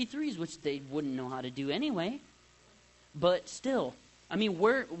some MP3s, which they wouldn't know how to do anyway? But still,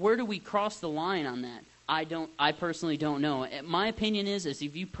 where do we cross the line on that? I personally don't know. My opinion is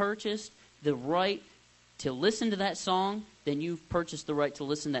if you purchased the right to listen to that song, then you've purchased the right to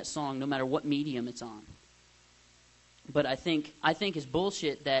listen to that song no matter what medium it's on. But I think it's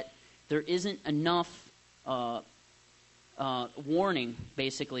bullshit that there isn't enough warning,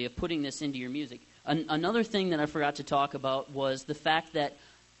 basically, of putting this into your music. Another thing that I forgot to talk about was the fact that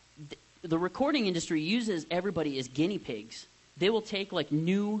the recording industry uses everybody as guinea pigs. They will take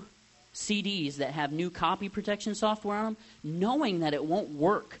new CDs that have new copy protection software on them, knowing that it won't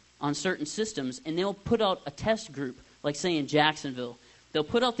work on certain systems, and they'll put out a test group, like say in Jacksonville. They'll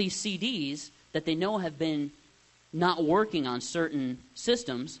put out these CDs that they know have been not working on certain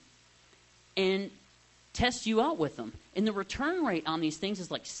systems and test you out with them. And the return rate on these things is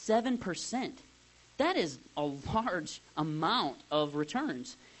 7%. That is a large amount of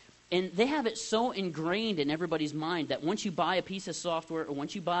returns. And they have it so ingrained in everybody's mind that once you buy a piece of software or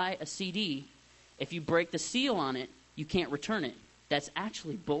once you buy a CD, if you break the seal on it, you can't return it. That's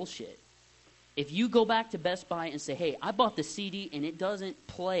actually bullshit. If you go back to Best Buy and say, hey, I bought the CD and it doesn't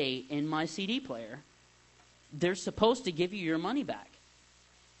play in my CD player, they're supposed to give you your money back.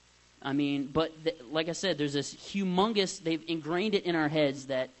 But like I said, there's this humongous, they've ingrained it in our heads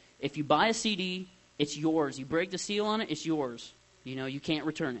that if you buy a CD, it's yours. You break the seal on it, it's yours. You can't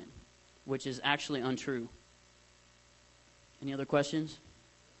return it, which is actually untrue. Any other questions?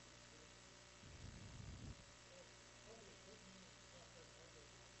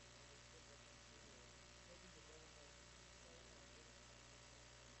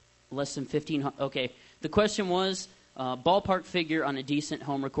 Less than 15. Okay. The question was ballpark figure on a decent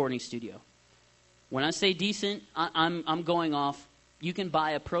home recording studio. When I say decent, I'm going off You can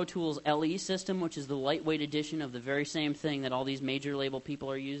buy a Pro Tools LE system, which is the lightweight edition of the very same thing that all these major label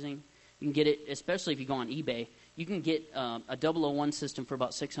people are using. You can get it, especially if you go on eBay. You can get a 001 system for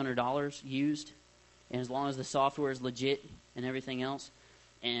about $600 used, and as long as the software is legit and everything else.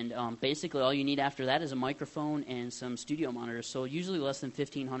 And basically all you need after that is a microphone and some studio monitors, so usually less than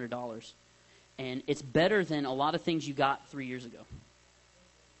 $1,500. And it's better than a lot of things you got 3 years ago.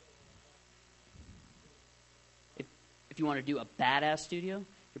 If you want to do a badass studio,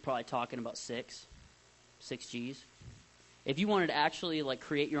 you're probably talking about six G's. If you wanted to actually like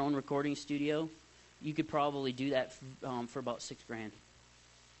create your own recording studio, you could probably do that for about $6,000.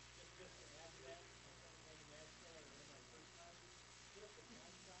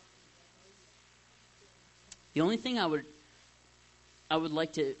 The only thing I would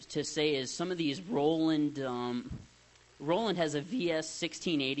like to say is some of these Roland has a VS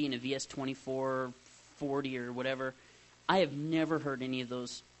 1680 and a VS 2440 or whatever. I have never heard any of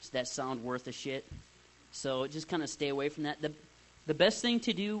those that sound worth a shit. So just kind of stay away from that. The best thing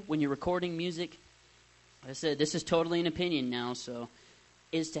to do when you're recording music, like I said, this is totally an opinion now, so,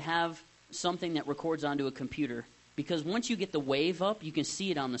 is to have something that records onto a computer. Because once you get the wave up, you can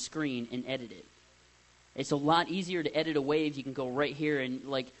see it on the screen and edit it. It's a lot easier to edit a wave. You can go right here and,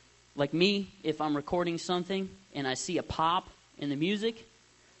 like me, if I'm recording something and I see a pop in the music,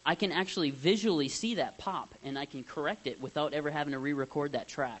 I can actually visually see that pop, and I can correct it without ever having to re-record that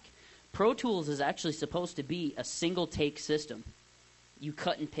track. Pro Tools is actually supposed to be a single-take system. You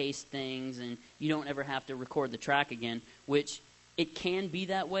cut and paste things, and you don't ever have to record the track again, which it can be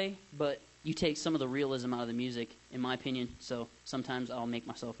that way, but you take some of the realism out of the music, in my opinion, so sometimes I'll make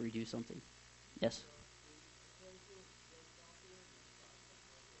myself redo something. Yes?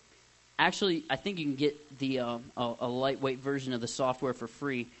 Actually, I think you can get a lightweight version of the software for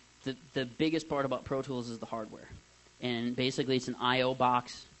free. The biggest part about Pro Tools is the hardware. And basically it's an I.O.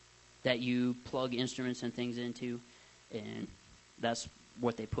 box that you plug instruments and things into, and that's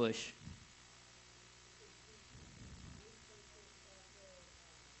what they push.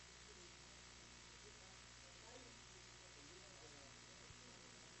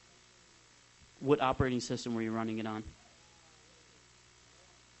 What operating system were you running it on?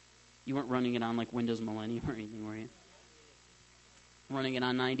 You weren't running it on like Windows Millennium or anything, were you? Running it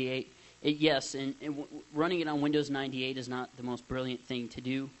on 98? Yes, and running it on Windows 98 is not the most brilliant thing to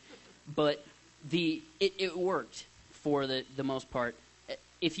do, but it worked for the most part.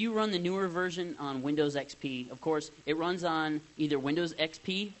 If you run the newer version on Windows XP, of course, it runs on either Windows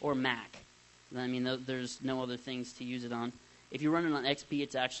XP or Mac. I mean, there's no other things to use it on. If you run it on XP,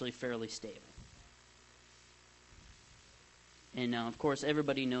 it's actually fairly stable. And, of course,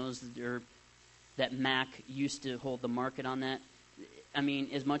 everybody knows that Mac used to hold the market on that. I mean,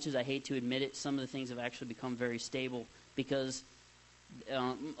 as much as I hate to admit it, some of the things have actually become very stable because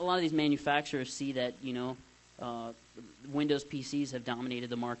a lot of these manufacturers see that, Windows PCs have dominated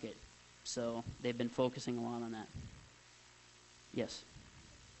the market. So they've been focusing a lot on that. Yes?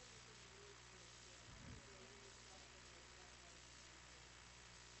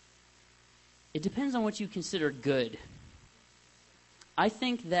 It depends on what you consider good. I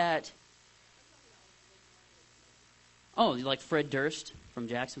think that... Oh, you like Fred Durst from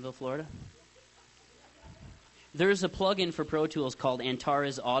Jacksonville, Florida? There's a plugin for Pro Tools called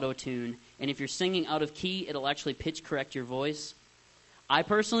Antares Auto-Tune, and if you're singing out of key, it'll actually pitch correct your voice. I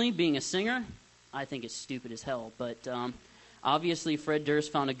personally, being a singer, I think it's stupid as hell, but obviously Fred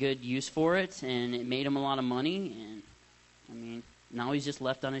Durst found a good use for it, and it made him a lot of money, and, I mean, now he's just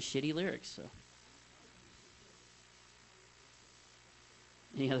left on his shitty lyrics, so...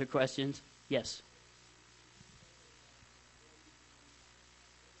 Any other questions? Yes.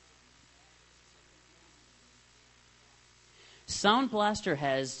 Sound Blaster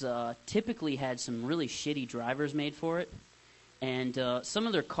has typically had some really shitty drivers made for it, and some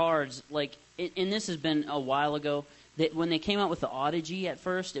of their cards, and this has been a while ago, that when they came out with the Audigy at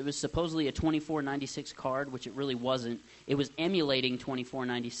first, it was supposedly a 2496 card, which it really wasn't. It was emulating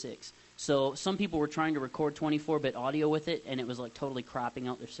 2496. So some people were trying to record 24-bit audio with it, and it was like totally cropping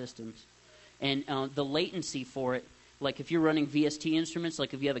out their systems. And the latency for it, like if you're running VST instruments,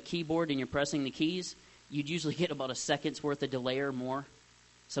 like if you have a keyboard and you're pressing the keys, you'd usually get about a second's worth of delay or more,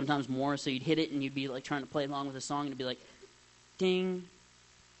 sometimes more. So you'd hit it, and you'd be like trying to play along with a song, and it'd be like, ding,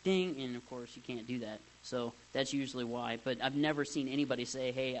 ding, and of course you can't do that. So that's usually why. But I've never seen anybody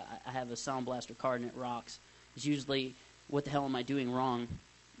say, hey, I have a Sound Blaster card and it rocks. It's usually, what the hell am I doing wrong?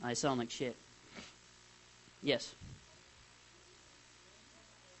 I sound like shit. Yes.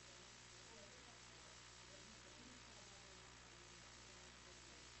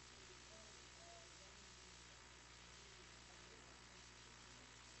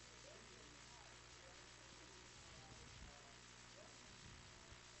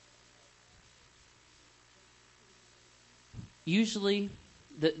 Usually,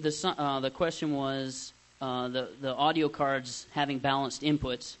 the question was the audio cards having balanced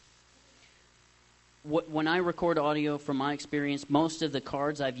inputs. When I record audio, from my experience, most of the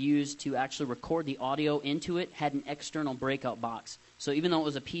cards I've used to actually record the audio into it had an external breakout box. So even though it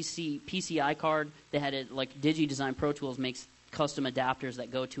was a PCI card, they had it, like DigiDesign Pro Tools makes custom adapters that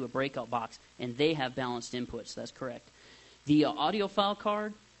go to a breakout box, and they have balanced inputs. That's correct. The audiophile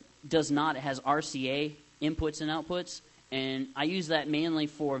card does not. It has RCA inputs and outputs, and I use that mainly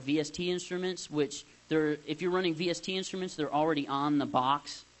for VST instruments, which if you're running VST instruments, they're already on the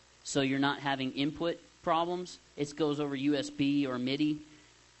box, so you're not having input problems. It goes over USB or MIDI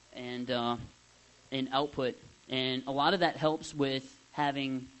and output. And a lot of that helps with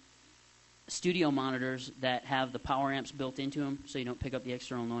having studio monitors that have the power amps built into them so you don't pick up the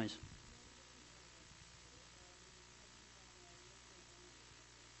external noise.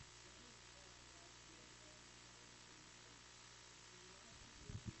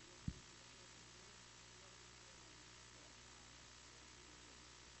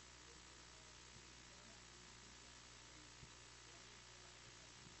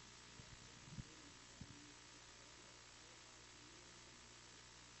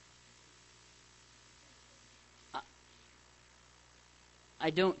 I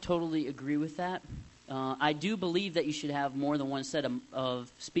don't totally agree with that. I do believe that you should have more than one set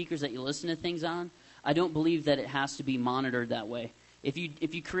of speakers that you listen to things on. I don't believe that it has to be monitored that way. If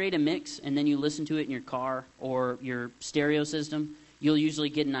you create a mix and then you listen to it in your car or your stereo system, you'll usually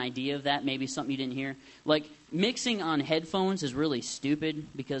get an idea of that, maybe something you didn't hear. Like, mixing on headphones is really stupid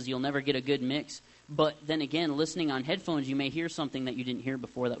because you'll never get a good mix. But then again, listening on headphones, you may hear something that you didn't hear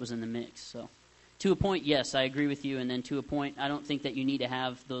before that was in the mix. So, to a point, yes, I agree with you. And then to a point, I don't think that you need to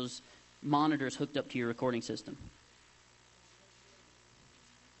have those monitors hooked up to your recording system.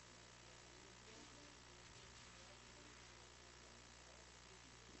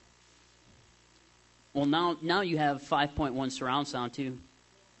 Well, now you have 5.1 surround sound, too.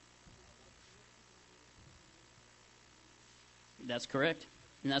 That's correct.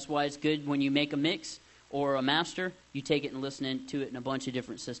 And that's why it's good when you make a mix or a master, you take it and listen to it in a bunch of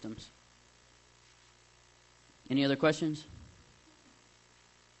different systems. Any other questions?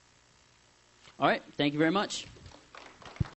 All right. Thank you very much.